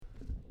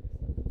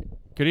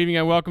Good evening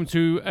and welcome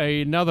to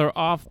another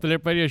Off the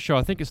Lip radio show.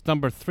 I think it's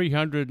number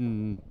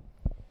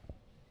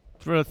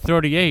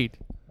 338.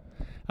 And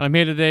I'm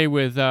here today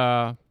with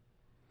Santa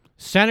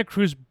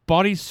Cruz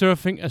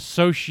Bodysurfing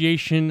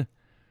Association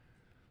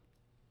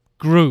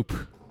group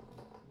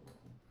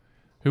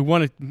who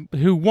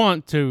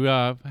want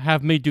to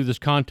have me do this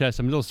contest.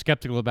 I'm a little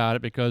skeptical about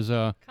it because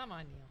Come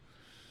on, Neil.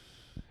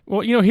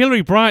 well, you know,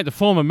 Hillary Bryant, the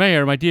former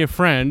mayor, my dear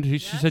friend, she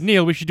said,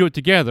 Neil, we should do it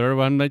together.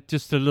 I'm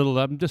just a little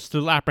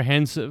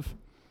apprehensive.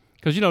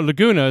 Because, you know,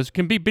 Lagunas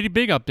can be pretty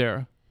big up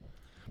there.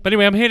 But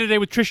anyway, I'm here today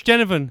with Trish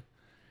Denovan.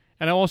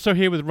 And I'm also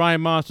here with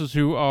Ryan Masters,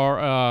 who are,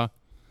 I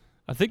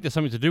think there's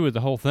something to do with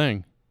the whole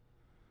thing.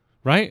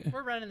 Right?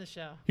 We're running the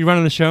show. You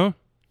running the show?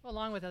 Well,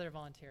 along with other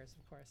volunteers,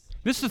 of course.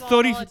 This is It's all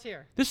 30.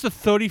 volunteer. This is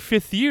the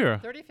 35th year.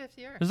 35th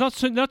year. There's not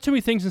too many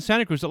things in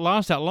Santa Cruz that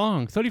last that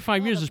long.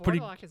 35 years the is pretty.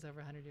 boardwalk is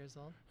over 100 years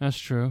old. That's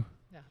true.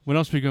 Yeah. What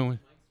else are we going with?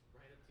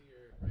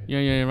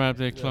 Yeah, right up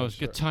there close.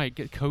 sure. Get tight,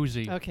 get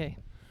cozy. Okay.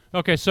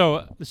 Okay,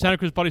 so the Santa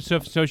Cruz Body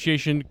Surf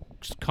Association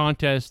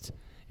contest,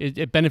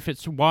 it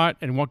benefits what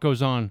and what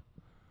goes on?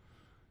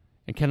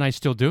 And can I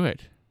still do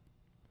it?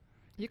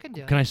 You can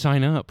do Can it. I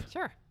sign up?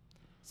 Sure.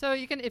 So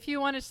you can, if you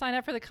want to sign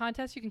up for the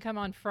contest, you can come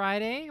on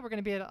Friday. We're going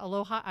to be at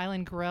Aloha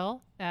Island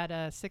Grill at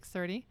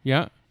 6:30.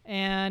 Yeah,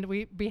 And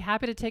we'd be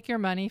happy to take your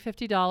money,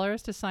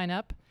 $50 to sign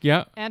up.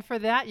 yeah. And for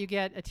that, you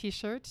get a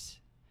T-shirt.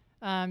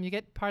 You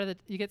get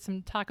you get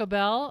some Taco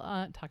Bell.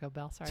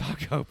 Sorry.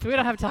 Taco. We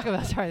don't have Taco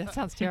Bell. Sorry, that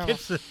sounds terrible.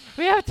 Gets the-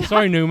 We have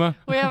Sorry, Numa.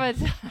 We have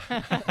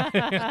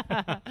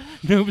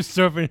Numa's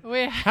surfing.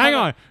 Hang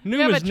on.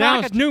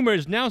 have Numa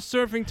is now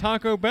surfing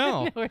Taco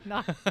Bell. No, we're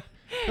not.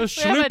 Those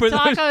We have a sloopers-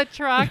 taco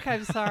truck.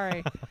 I'm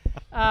sorry.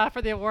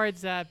 For the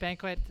awards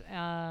banquet.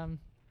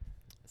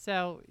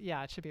 So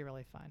yeah, it should be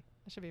really fun.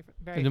 It should be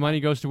very. And the fun. money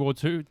goes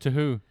towards who? To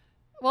who?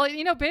 Well,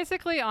 you know,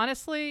 basically,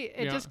 honestly,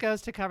 it Yeah. just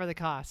goes to cover the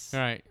costs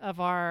Right. of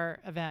our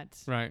event.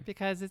 Right.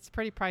 Because it's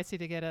pretty pricey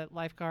to get a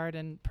lifeguard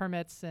and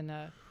permits and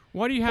a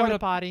Why do you have it porta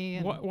up? potty.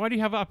 And Why do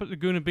you have it up at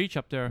Laguna Beach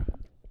up there?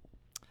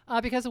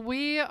 because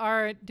we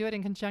do it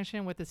in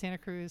conjunction with the Santa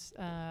Cruz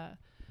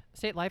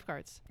State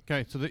Lifeguards.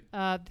 Okay, so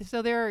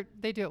So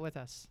they do it with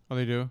us.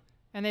 they do.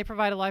 And they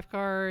provide a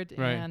lifeguard,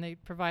 Right. and they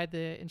provide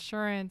the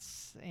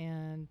insurance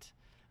and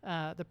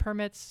the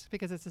permits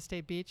because it's a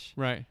state beach.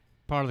 Right.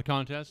 Part of the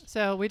contest.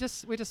 So we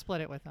just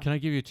split it with them. Can I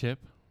give you a tip?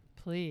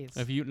 Please.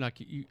 If you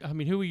I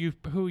mean, who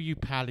are you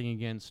paddling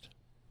against?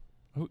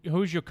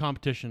 Who's your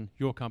competition?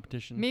 Your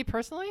competition? Me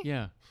personally?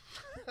 Yeah.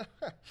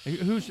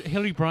 Who's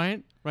Hillary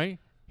Bryant? Right.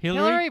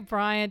 Hillary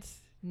Bryant.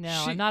 No,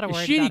 I'm not is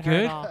worried she any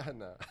about her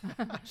good? at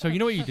all. No. So you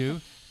know what you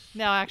do?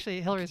 No,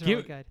 actually, Hillary's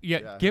really good.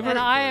 Yeah. Give her. And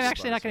I am Very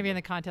actually not going to be in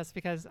the responsible. contest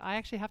because I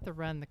actually have to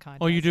run the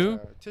contest. Oh, you do?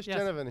 Tish Yes.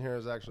 Denovan here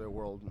is actually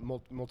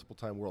a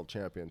multiple-time world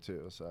champion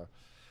too. So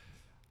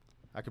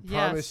I could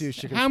Yes. promise you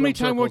she can. How many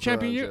swim time world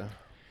circles champion around you?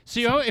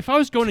 See, if I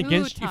was going Two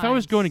against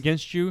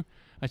times. you,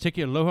 I take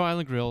you to Aloha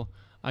Island Grill.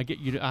 I get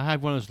you. I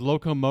have one of those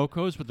Loco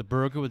Mocos with the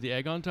burger with the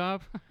egg on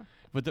top.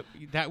 But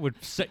that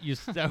would set you.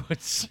 That would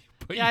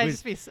put Yeah, you.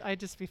 I'd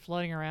just be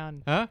floating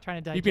around Huh?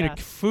 trying to You'd be in a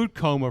digest. food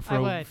coma I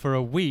would. for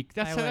a week.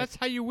 I would. That's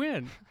how you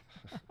win.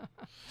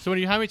 So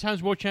how many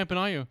times world champion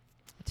are you?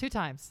 2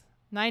 times,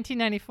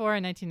 1994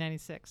 and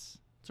 1996.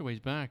 It's a ways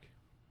back.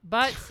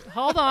 But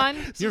hold on.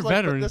 You're a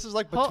veteran. This is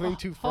like Hol- between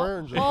two hol-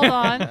 ferns. Hold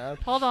on. man.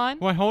 Hold on.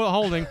 Why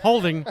hold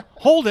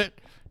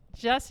it.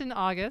 Just in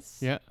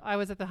August, Yeah. I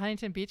was at the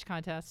Huntington Beach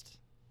contest,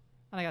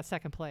 and I got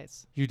second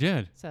place. You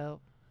did.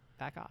 So,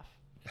 back off.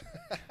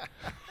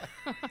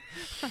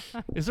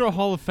 Is there a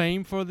Hall of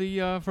Fame for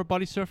for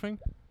body surfing?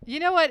 You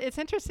know what? It's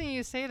interesting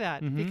you say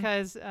that Mhm.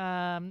 because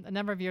a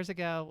number of years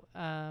ago,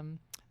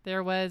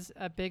 there was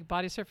a big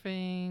body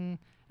surfing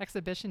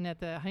exhibition at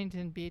the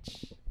Huntington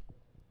Beach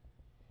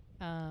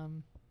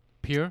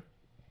Pier.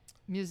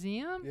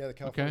 Museum. Yeah, the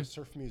California Okay.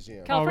 Surf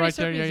Museum. California right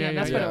Surf there, yeah, Museum. yeah,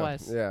 That's yeah. what it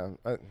was.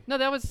 Yeah. No,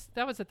 that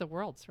was at the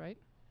Worlds, right?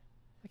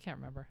 I can't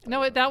remember.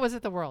 No, that was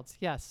at the Worlds.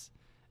 Yes,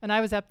 and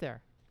I was up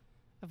there.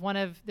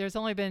 There's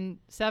only been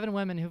 7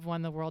 women who've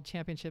won the world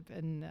championship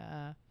in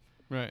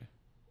Right.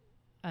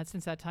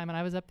 since that time, and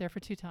I was up there for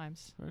 2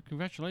 times. Well,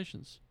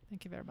 congratulations.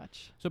 Thank you very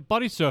much. So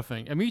body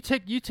surfing. I mean,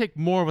 you take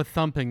more of a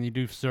thumping than you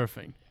do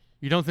surfing.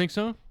 You don't think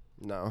so?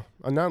 No,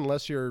 not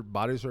unless you're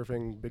body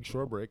surfing big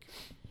shore break.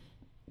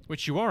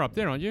 Which you are up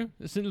there, aren't you?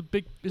 Isn't it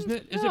big? Isn't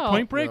it? Is it No.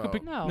 Point Break? Or No.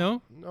 big, No.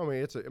 no. No, I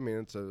mean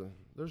it's a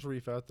there's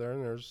reef out there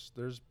and there's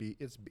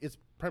it's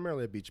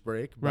primarily a beach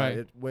break. But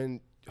Right.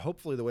 when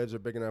hopefully the waves are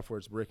big enough where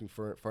it's breaking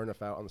far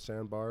enough out on the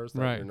sandbars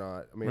that Right. you're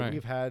not. I mean Right.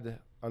 we've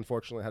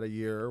unfortunately had a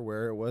year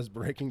where it was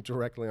breaking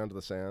directly onto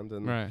the sand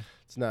and Right.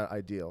 it's not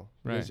ideal.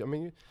 Right. Because, I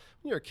mean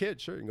when you're a kid,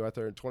 sure you can go out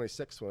there in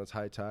 26 when it's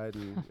high tide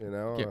and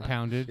Get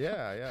pounded.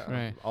 yeah,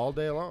 Right. all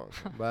day long.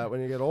 But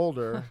when you get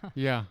older,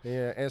 Yeah.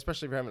 yeah, and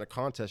especially if you're having a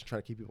contest,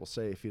 trying to keep people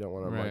safe, you don't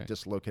want them Right. like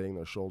dislocating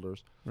their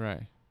shoulders.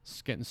 Right.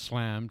 It's getting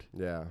slammed.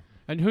 Yeah.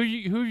 And who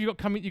you got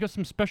coming? You got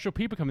some special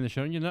people coming to the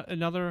show. And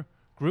another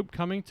group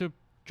coming to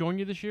join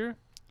you this year.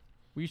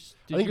 I think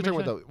you're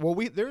talking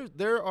about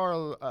there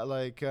are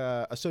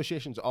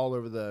associations all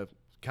over the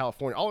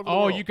California, all over the Oh,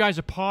 world. you guys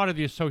are part of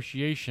the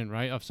association,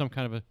 right? Of some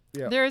kind of a.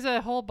 Yeah. There's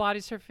a whole body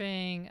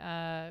surfing.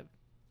 I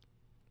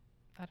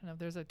don't know.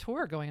 There's a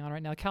tour going on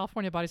right now.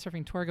 California body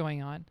surfing tour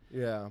going on.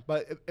 Yeah,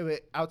 but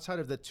outside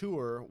of the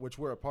tour, which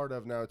we're a part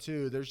of now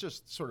too, there's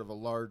just sort of a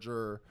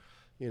larger,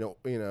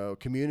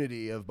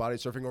 community of body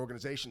surfing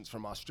organizations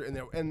from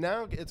Australia, and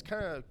now it's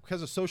kind of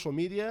because of social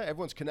media,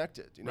 everyone's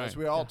connected. Right. So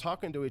we're all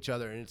talking to each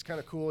other, and it's kind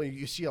of cool.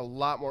 You see a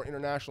lot more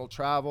international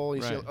travel.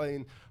 You see,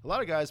 a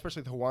lot of guys,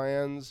 especially the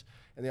Hawaiians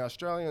and the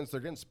Australians, they're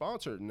getting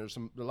sponsored, and there's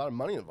a lot of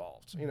money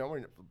involved.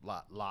 We're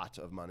lot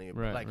of money,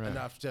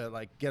 enough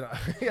to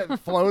get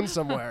flown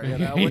somewhere,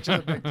 which is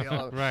a big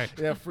deal. Right.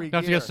 Free You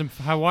have to gear. get some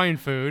Hawaiian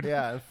food.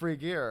 Yeah, and free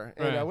gear,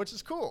 Right. which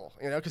is cool,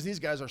 because these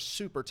guys are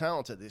super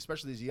talented,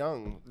 especially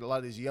a lot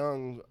of these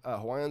young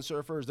Hawaiian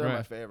surfers. They're my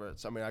Right.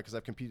 favorites. I mean, because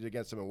I've competed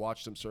against them and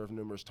watched them surf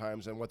numerous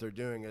times, and what they're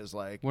doing is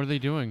like What are they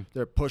doing?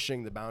 they're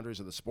pushing the boundaries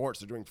of the sports.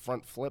 They're doing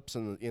front flips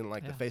in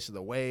the face of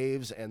the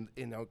waves, and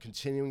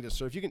continuing to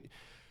surf.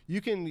 You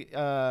can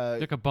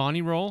Like a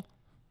Bonnie roll?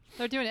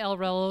 They're doing El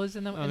Relos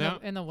in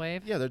the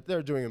wave. yeah,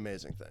 they're doing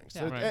amazing things.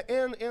 Yeah. Right.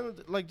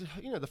 And like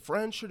the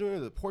French are doing it,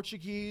 the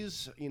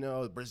Portuguese,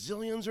 the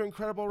Brazilians are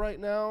incredible right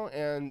now,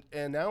 and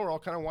now we're all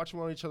kind of watching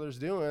what each other's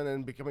doing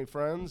and becoming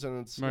friends,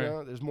 and it's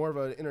Right. there's more of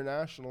an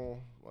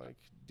international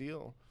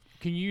deal.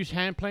 Can you use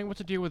hand plane? What's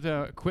the deal with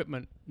the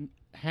equipment?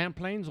 Hand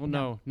planes or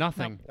no?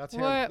 Nothing. That's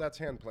What? that's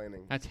hand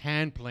planing. That's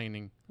hand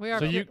planing. We are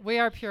So you- we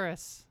are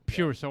purists.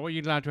 Pure. So what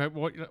you're allowed to have,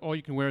 all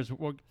you can wear is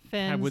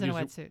Fins with and a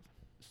you- wetsuit.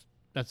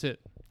 That's it.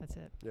 That's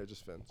it. Yeah,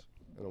 just fins.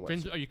 And a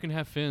Fins. wetsuit. Oh, you can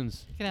have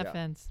fins. You can have Yeah.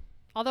 fins.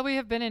 Although we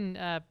have been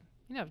in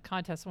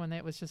contests when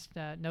it was just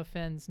no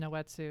fins, no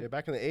wetsuit. Yeah,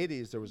 back in the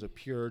 80s, there was a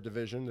pure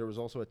division. There was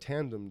also a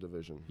tandem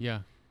division.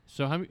 Yeah.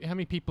 So how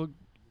many people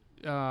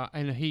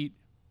in a heat?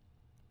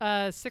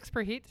 6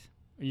 per heat.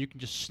 And you can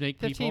just snake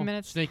 15 people.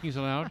 minutes. Snaking is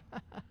allowed.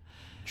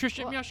 Trish,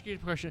 let me ask you a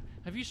question.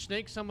 Have you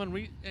snaked someone?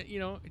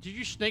 Did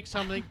you snake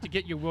something to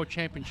get your world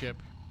championship?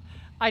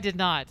 I did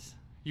not.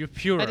 You're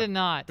pure. I did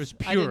not. It was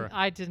pure.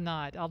 I did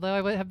not. Although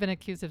I would have been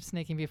accused of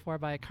snaking before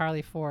by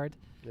Carly Ford.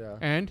 Yeah.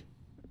 And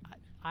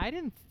I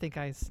didn't think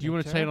I snaked do you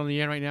want to say it her. on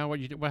the air right now?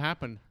 What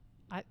happened?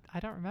 I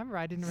don't remember.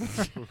 I didn't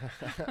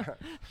remember.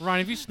 Ryan,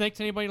 have you snaked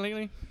anybody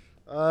lately?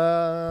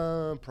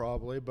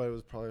 Probably, but it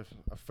was probably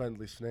a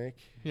friendly snake,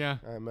 Yeah.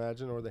 I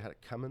imagine, or they had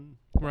it coming.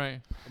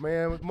 Right. I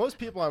mean, with most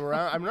people I'm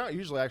around, I'm not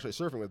usually actually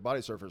surfing with body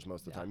surfers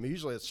most of the time.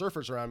 Usually it's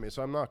surfers around me,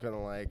 so I'm not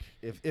gonna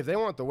if they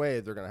want the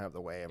wave, they're gonna have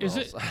the wave. Is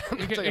it- I'm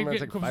gonna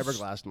take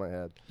fiberglass to my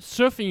head.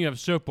 Surfing, you have a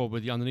surfboard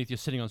with you underneath. You're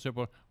sitting on a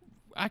surfboard.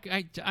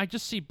 I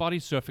just see body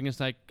surfing as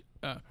like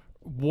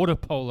water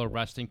polo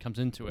wrestling comes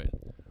into it,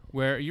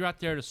 where you're out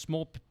there at a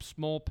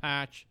small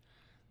patch.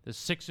 There's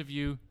 6 of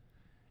you.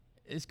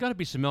 It's got to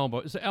be some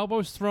elbows. Is the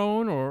elbows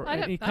thrown or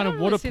any kind of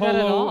don't water really see that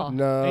at polo? all.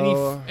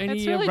 No. Any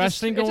It's really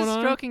wrestling just, going it's just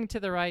on? stroking to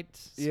the right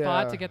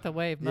spot to get the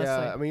wave mostly.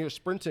 Yeah, I mean, you're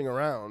sprinting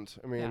around.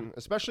 I mean, Yeah.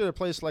 especially at a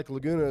place like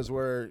Lagunas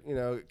where,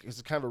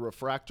 it's kind of a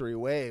refractory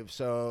wave.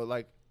 So,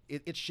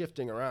 it's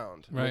shifting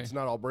around. Right. It's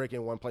not all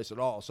breaking in one place at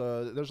all.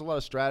 So, there's a lot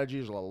of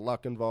strategies, a lot of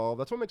luck involved.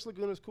 That's what makes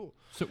Lagunas cool.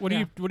 So what do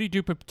you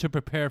do to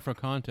prepare for a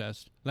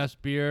contest? Less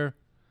beer.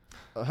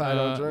 I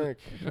don't drink.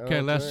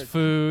 Okay, less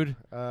food.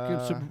 No,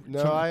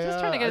 I Just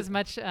trying to get as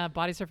much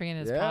body surfing in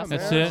as possible.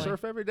 That's man, it.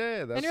 surf every day.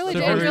 That's And really,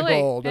 the and first really,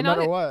 goal, no and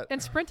matter only- what.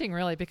 and sprinting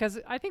really, because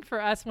I think for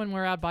us when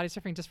we're out body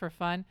surfing just for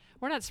fun,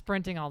 we're not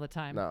sprinting all the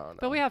time. No.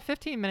 But we have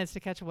 15 minutes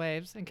to catch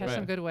waves and catch Right.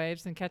 some good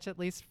waves and catch at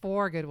least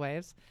 4 good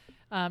waves.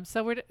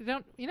 So we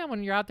don't,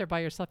 when you're out there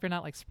by yourself, you're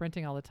not like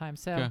sprinting all the time.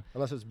 So Okay.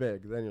 Unless it's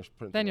big, then you're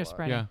sprinting. Then a you're lot.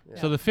 sprinting. Yeah.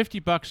 Yeah. So the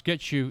 $50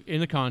 gets you in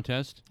the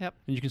contest. Yep.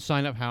 And you can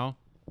sign up how?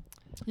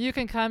 you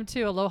can come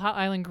to Aloha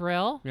Island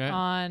Grill Yeah.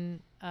 on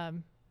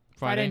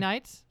Friday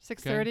night,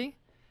 6:30.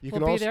 You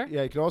We'll can be also, there.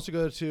 Yeah, you can also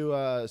go to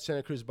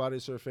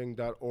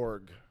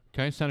SantaCruzBodysurfing.org.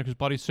 Okay,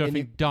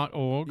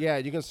 SantaCruzBodysurfing.org. Yeah,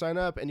 you can sign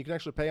up, and you can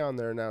actually pay on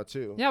there now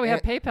too. Yeah, we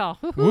have PayPal.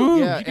 Woohoo. Woo,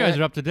 Yeah, you guys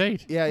and- are up to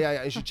date.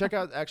 Yeah. You should check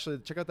out that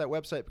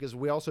website because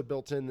we also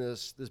built in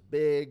this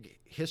big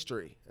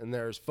history, and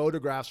there's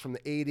photographs from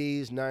the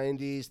 80s,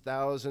 90s,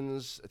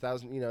 thousands,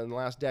 in the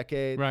last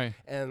decade, Right.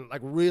 and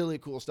like really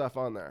cool stuff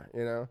on there,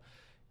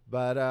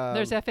 But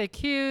There's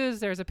FAQs.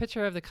 There's a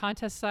picture of the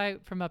contest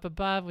site from up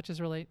above, which is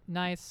really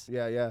nice.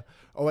 Yeah.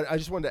 Oh, and I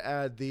just wanted to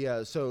add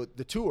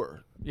the tour.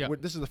 Yeah.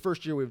 This is the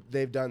first year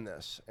they've done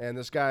this, and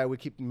this guy we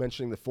keep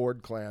mentioning the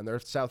Ford clan.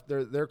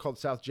 They're called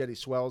South Jetty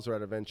Swells. They're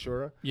out of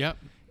Ventura, Yep.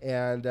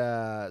 and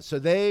so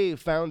they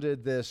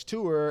founded this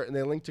tour, and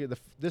they linked to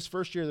this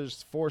first year.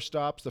 There's 4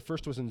 stops. The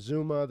first was in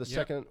Zuma. The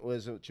second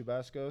was in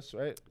Chubascos,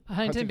 right?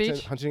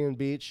 Huntington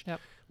Beach. Yep.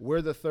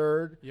 We're the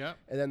third. Yep.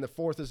 And then the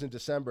 4th is in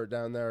December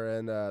down there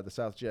in the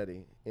South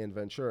Jetty in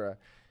Ventura.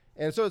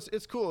 And so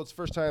it's cool. It's the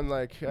first time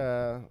I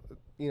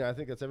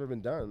think that's ever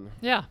been done.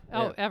 Yeah.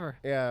 Oh, Yeah. ever.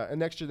 Yeah, and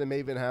next year they may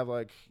even have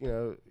they're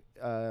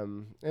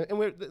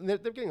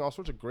getting all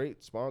sorts of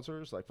great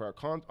sponsors. Like for our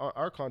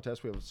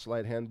contest, we have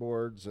slide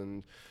handboards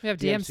and We have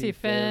DMC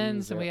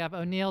fins, and we have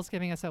O'Neill's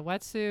giving us a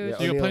wetsuit. Yeah.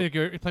 So you got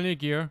O'Neill. plenty of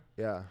gear.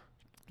 yeah.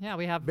 Yeah,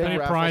 we have Big Any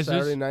raffle prizes?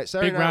 Saturday night.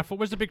 Saturday Big night, raffle.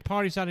 Where's the big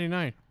party Saturday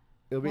night?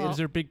 It'll be. Well, Is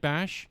there a big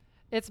bash?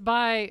 it's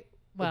by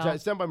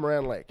it's down by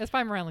Moran Lake. it's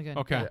by Moran Lagoon.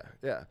 Okay.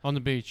 Yeah. On the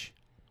beach.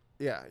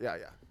 Yeah.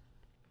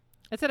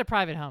 It's at a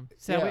private home.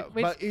 So yeah,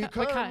 we but you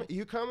we come,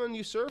 you come and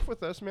you surf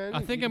with us, man.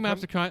 I think I'm gonna have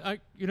to try.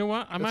 You know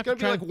what? I'm It's gonna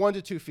gonna have be to like try. 1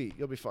 to 2 feet.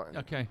 You'll be fine.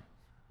 Okay.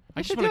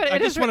 You should do it.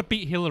 It is want to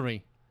beat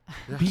Hillary.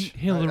 Beat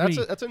Hillary.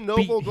 That's a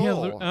noble Beat goal.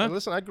 Hillary. And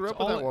listen, I grew up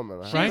with that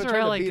woman. She's I've been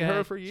trying really to beat good.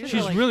 her for years.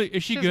 She's really.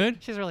 Is she she's,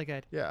 good? She's really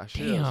good. Yeah,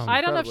 she Damn. is.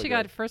 I don't know if she Incredibly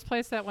got first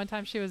place that one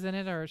time she was in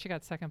it or she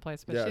got second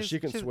place. But Yeah, she's, she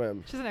can she's,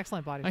 swim. She's an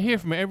excellent body. I hear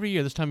from her every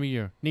year this time of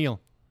year. Neil,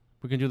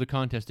 we're gonna do the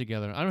contest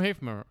together. I don't hear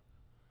from her.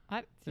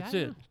 That's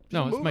it.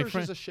 No, it's my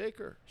friend. She's a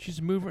shaker. She's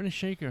a mover and a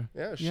shaker.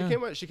 Yeah,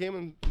 she came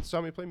and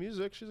saw me play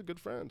music. She's a good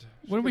friend.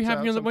 When are we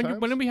having on the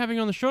when are we having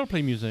on the show to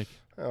play music?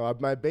 Oh,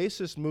 my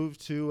bassist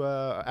moved to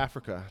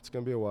Africa. It's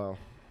gonna be a while.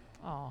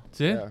 Oh. That's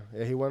it.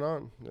 Yeah, he went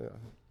on. Yeah.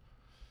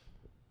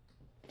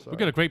 We've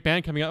got a great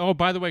band coming up. Oh,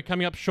 by the way,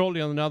 coming up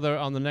shortly on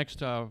the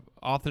next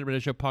Author Radio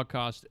Show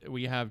podcast,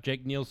 we have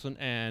Jake Nielsen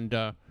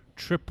and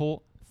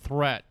Triple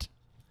Threat.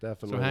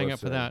 Definitely. So hang up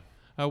for that.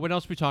 What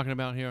else are we talking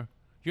about here?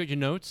 You got your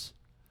notes?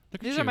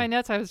 Look These at are my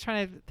notes. I was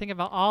trying to think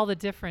about all the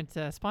different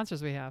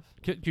sponsors we have.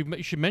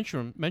 You should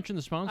mention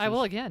the sponsors. I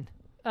will again.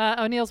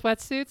 O'Neill's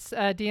Wetsuits,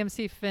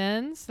 DMC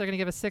Fins. They're going to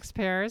give us 6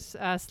 pairs.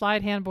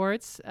 Slide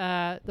handboards.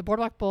 The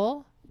Boardwalk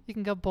Bowl. You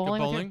can go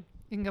bowling.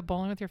 You can go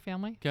bowling with your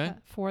family. Okay.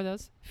 4 of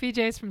those.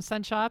 FJ's from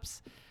Sun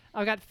Shops.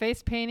 I've got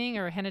face painting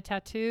or henna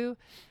tattoo.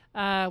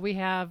 We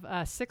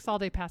have 6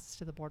 all-day passes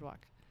to the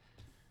Boardwalk.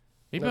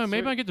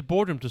 Maybe I get the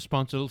boardroom to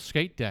sponsor a little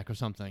skate deck or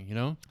something. You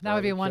know. That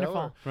would be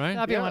wonderful. Right?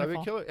 That'd be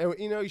wonderful. That'd be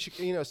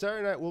killer. And,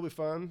 Saturday night will be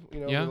fun.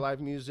 With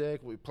live music,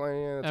 we'll be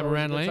playing. It's At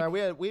always a Moran good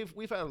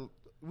Lake? time.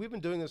 We've been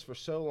doing this for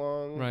so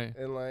long, right?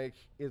 And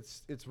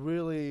it's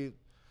really.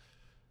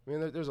 I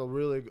mean, there's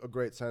a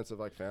great sense of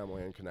like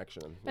family and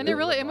connection. And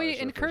we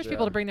encourage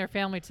people to bring their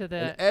family to the.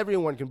 And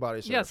everyone can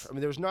body surf. Yes. I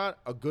mean, there's not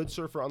a good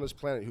surfer on this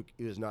planet who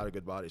is not a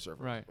good body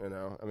surfer. Right.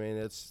 I mean,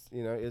 it's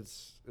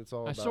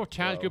all. I saw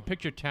good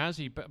picture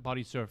Tazzy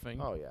body surfing.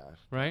 Oh yeah.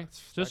 Right.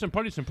 So there's some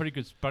pretty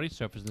good body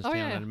surfers in this town,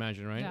 yeah. I'd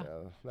imagine, right? Yeah.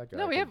 That guy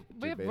No, we have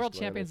basically world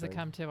champions anything.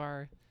 that come to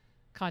our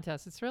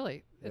contests. It's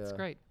Yeah.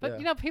 great. But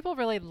people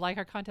really like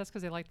our contest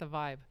because they like the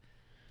vibe.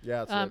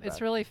 Yeah,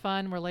 it's really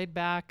fun. We're laid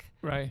back.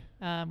 Right.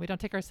 We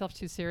don't take ourselves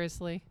too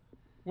seriously.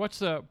 Where's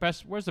the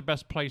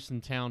best place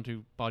in town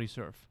to body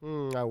surf?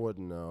 I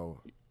wouldn't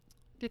know. Do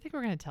you think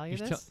we're going to tell you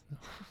this?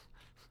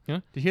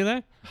 Yeah. Did you hear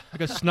that? I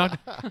got snug.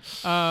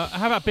 How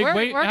about big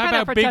wave? We're How kind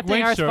of about big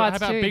protecting our wave surf? How spots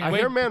about too. big I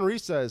wave? hear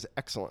Manresa is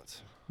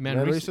excellent.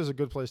 Manresa is a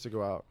good place to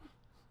go out.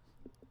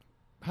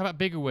 How about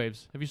bigger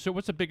waves?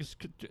 What's the biggest?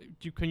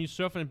 Can you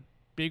surf in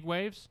big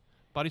waves?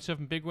 Body surf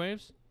in big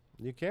waves?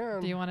 You can.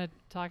 Do you want to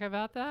talk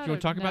about that? Do you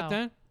want to talk about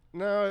that?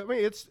 No, I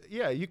mean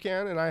you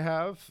can, and I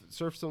have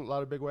surfed a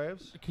lot of big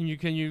waves. Can you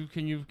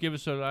give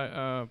us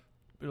a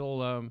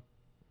little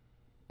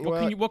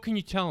what can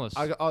you tell us?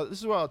 This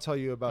is what I'll tell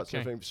you about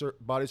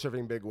body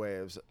surfing big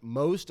waves.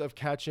 Most of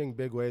catching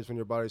big waves when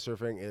you're body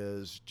surfing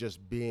is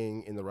just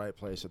being in the right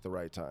place at the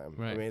right time.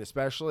 Right. I mean,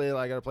 especially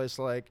like at a place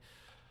like,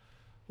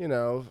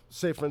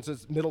 say for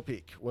instance Middle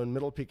Peak, when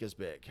Middle Peak is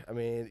big. I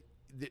mean,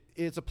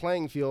 it's a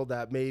playing field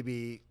that may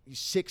be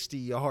 60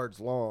 yards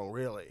long,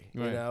 really.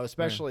 Right.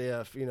 Especially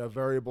if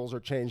variables are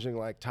changing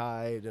like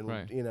tide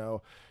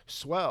and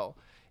swell.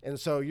 And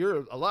so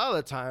a lot of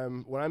the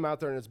time when I'm out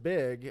there and it's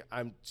big,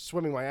 I'm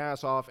swimming my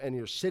ass off, and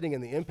you're sitting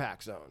in the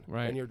impact zone.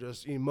 Right. And you're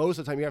just most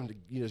of the time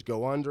you just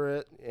go under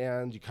it,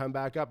 and you come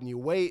back up and you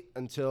wait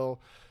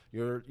until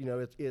you're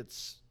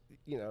it's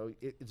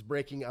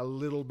breaking a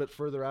little bit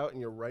further out, and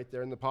you're right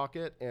there in the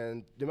pocket.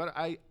 And no matter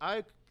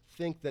I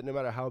think that no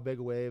matter how big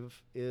a wave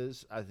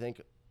is, I think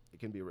it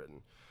can be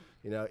ridden.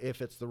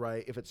 If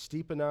it's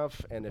steep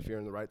enough, and if you're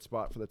in the right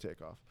spot for the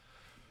takeoff.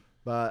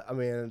 But I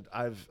mean,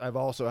 I've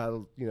also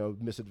had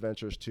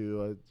misadventures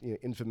too.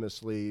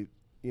 Infamously,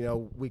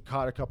 we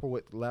caught a couple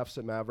with lefts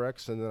at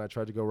Mavericks, and then I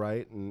tried to go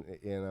right,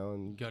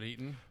 and got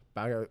eaten.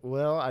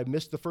 I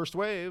missed the first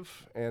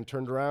wave and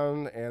turned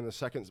around, and the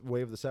second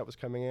wave of the set was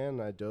coming in,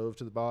 and I dove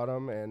to the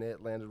bottom, and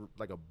it landed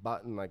like a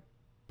button,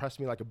 pressed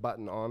me like a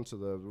button onto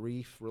the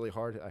reef really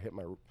hard. I hit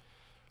my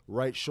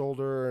right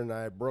shoulder, and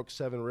I broke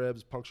 7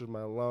 ribs, punctured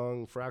my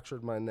lung,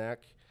 fractured my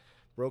neck,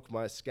 broke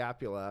my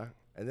scapula.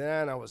 And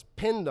then I was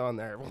pinned on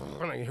there.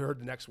 And I heard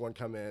the next one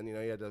come in. You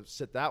had to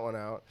sit that one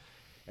out.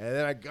 And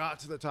then I got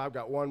to the top,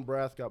 got one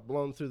breath, got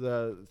blown through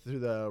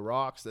the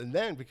rocks. And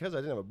then because I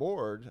didn't have a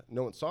board,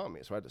 no one saw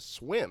me. So I had to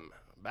swim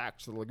back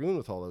to the lagoon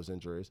with all those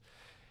injuries.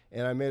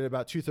 And I made it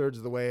about 2/3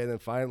 of the way. And then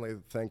finally,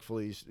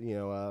 thankfully,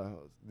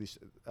 these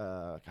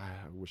God,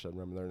 I wish I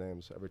remember their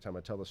names every time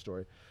I tell the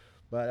story.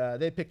 But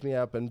they picked me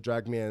up and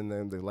dragged me in,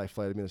 and they life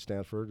flighted me to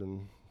Stanford,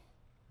 and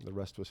the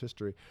rest was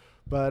history.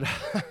 But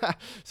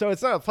so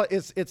it's not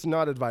it's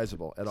not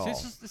advisable at all.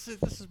 This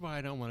is why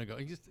I don't want to go.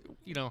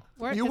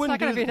 You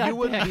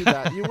wouldn't do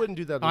that. You wouldn't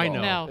do that at I all.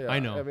 know. No. Yeah. I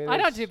know. I mean, I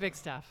don't do big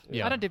stuff.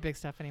 Yeah. I don't do big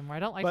stuff anymore. I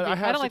don't like. But To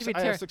be, I don't like to be.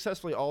 I have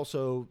successfully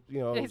also,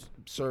 It's-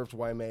 surfed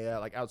Waimea,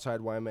 like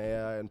outside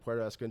Waimea and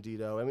Puerto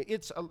Escondido. I mean,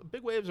 it's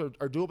big waves are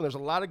doable. There's a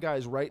lot of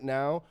guys right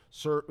now.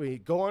 We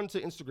go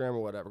onto Instagram or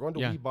whatever, go onto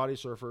Yeah. We Body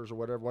Surfers or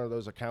whatever, one of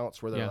those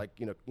accounts where they're Yeah.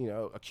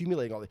 like,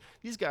 accumulating all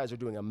these guys are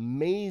doing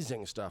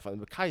amazing stuff. I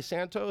mean, Kai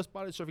Santos,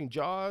 Body Surfing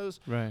Jaws.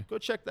 Right. Go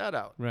check that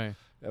out. Right.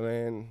 I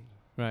mean,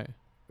 Right.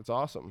 it's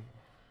awesome.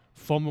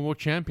 Former world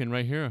champion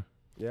right here.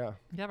 Yeah.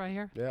 Yeah, right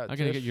here. Yeah. I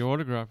gotta get your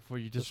autograph before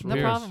you disappear.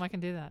 No problem. I can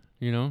do that.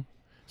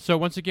 So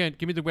once again,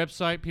 give me the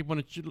website. People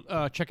want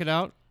to check it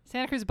out.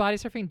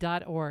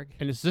 SantaCruzBodysurfing.org.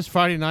 And it's this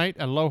Friday night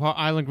at Aloha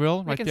Island Grill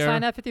You right can there.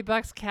 sign up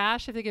 $50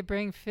 cash if they could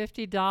bring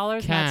 $50,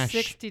 Cash.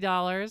 not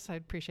 $60. I'd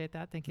appreciate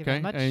that. Thank you very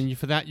much. And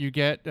for that you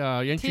get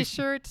entry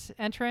T-shirt,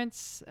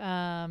 entrance.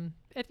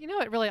 It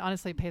really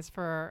honestly pays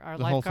for our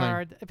The whole thing.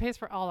 lifeguard. It pays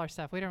for all our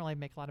stuff. We don't really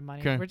make a lot of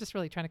money. Okay. We're just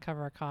really trying to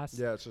cover our costs.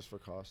 Yeah, it's just for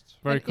costs.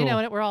 Very And, cool.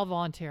 and we're all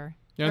volunteer.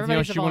 Yeah, anything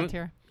Everybody's else a you wanna-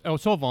 volunteer. Oh,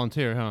 it's all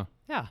volunteer, huh?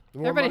 Yeah. The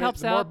more Everybody money,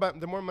 helps the out.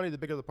 the more money, the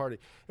bigger the party.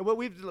 And what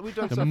we've done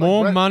The stuff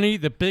more like money,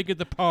 the bigger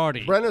the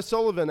party. Brenna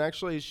Sullivan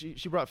actually,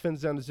 she brought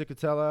fins down to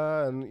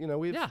Zicatella, and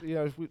we've Yeah.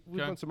 we've Okay.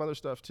 done some other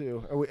stuff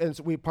too. And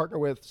so we partner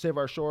with Save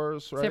Our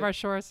Shores, right? Save Our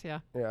Shores. Yeah.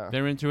 Yeah.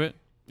 They're into it.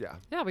 Yeah.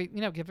 Yeah. We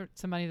give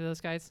some money to those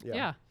guys.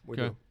 Yeah. We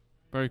Okay. do.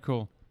 Very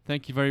cool.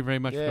 Thank you very, very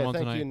much for Yeah, coming on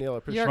thank tonight. you, Neil. I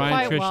appreciate You're it. Ryan,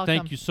 quite Trish, welcome.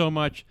 thank you so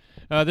much.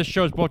 This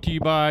show is brought to you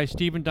by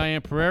Steve and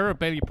Diane Pereira,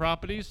 Bailey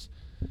Properties,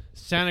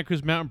 Santa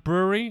Cruz Mountain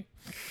Brewery.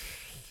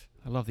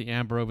 I love the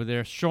amber over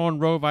there. Sean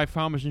Rovai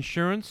Farmers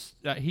Insurance.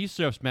 He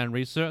surfs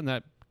Manresa, and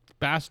that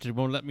bastard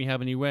won't let me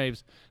have any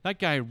waves. That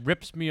guy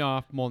rips me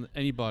off more than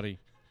anybody.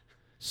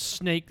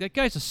 Snake. That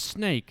guy's a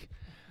snake.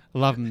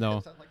 Love him,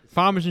 though.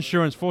 Farmers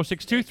Insurance,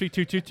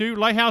 462-3222.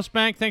 Lighthouse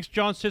Bank. Thanks,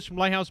 John Sis from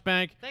Lighthouse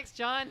Bank. Thanks,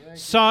 John.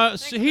 So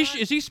Thanks, John.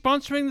 is he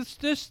sponsoring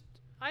this?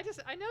 I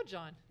know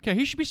John. Okay,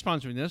 he should be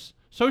sponsoring this.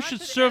 So John should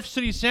should Surf have-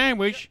 City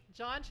Sandwich.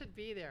 John should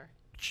be there.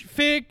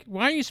 Fig,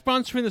 why aren't you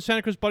sponsoring the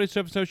Santa Cruz Body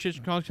Surf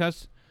Association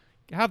contest?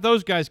 Have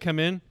those guys come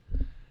in.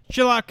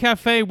 Chill Out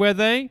Cafe, where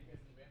they?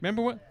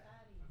 Remember what?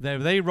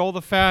 They roll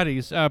the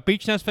fatties.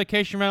 Beach Nest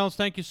Vacation Rentals,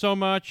 thank you so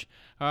much.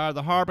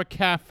 The Harbor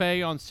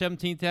Cafe on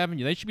 17th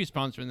Avenue. They should be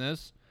sponsoring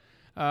this.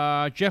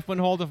 Jeff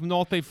Winholder from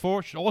North Bay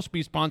Fort should also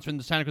be sponsoring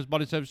the Santa Cruz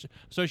Body Surf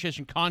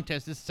Association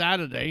contest this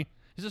Saturday.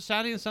 Is it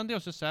Saturday and Sunday or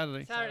is it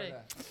Saturday? Saturday.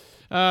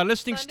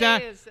 Listening Sunday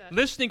Stack. is,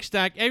 Listening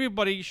Stack.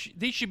 Everybody,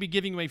 they should be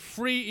giving away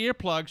free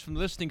earplugs from the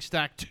Listening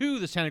Stack to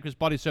the Santa Cruz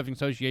Body Surfing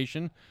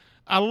Association.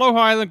 Aloha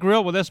Island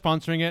Grill, well, they're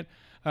sponsoring it.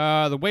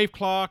 The Wave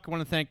Clock. I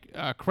want to thank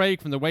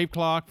Craig from the Wave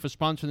Clock for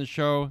sponsoring the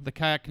show. The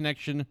Kayak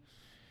Connection.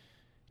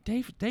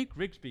 Dave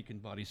Grigsby can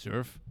body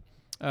surf.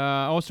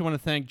 I also want to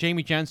thank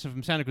Jamie Jansen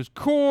from Santa Cruz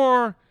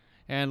Core.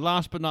 And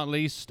last but not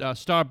least,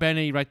 Star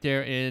Benny right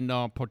there in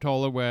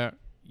Portola where,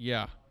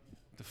 the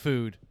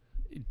food,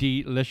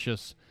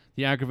 delicious.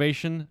 The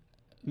aggravation,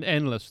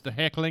 endless. The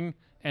heckling,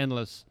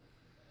 endless.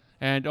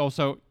 And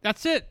also,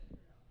 that's it.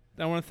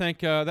 I want to thank,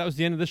 that was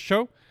the end of this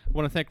show. I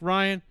want to thank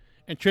Ryan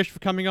and Trish for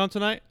coming on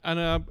tonight. And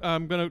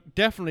I'm going to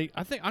definitely,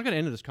 I think I'm going to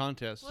enter this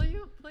contest. Will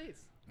you,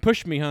 please?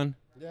 Push me, hon.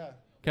 Yeah.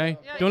 Okay?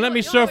 Yeah, Don't let you'll- me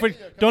you'll surf like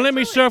with, it. don't let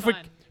me It's really surf with,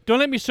 fun. don't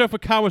let me surf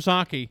with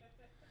Kawasaki.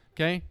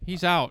 Okay?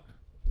 He's out.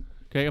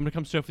 Okay, I'm going to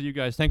come surf with you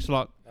guys. Thanks a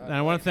lot. And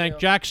I want to thank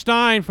Jack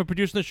Stein for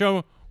producing the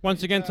show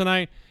once again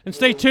tonight. And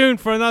stay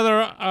tuned for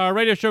another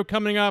radio show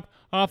coming up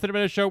after the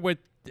radio show with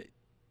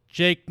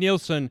Jake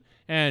Nielsen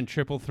and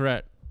Triple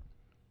Threat.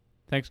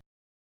 Thanks.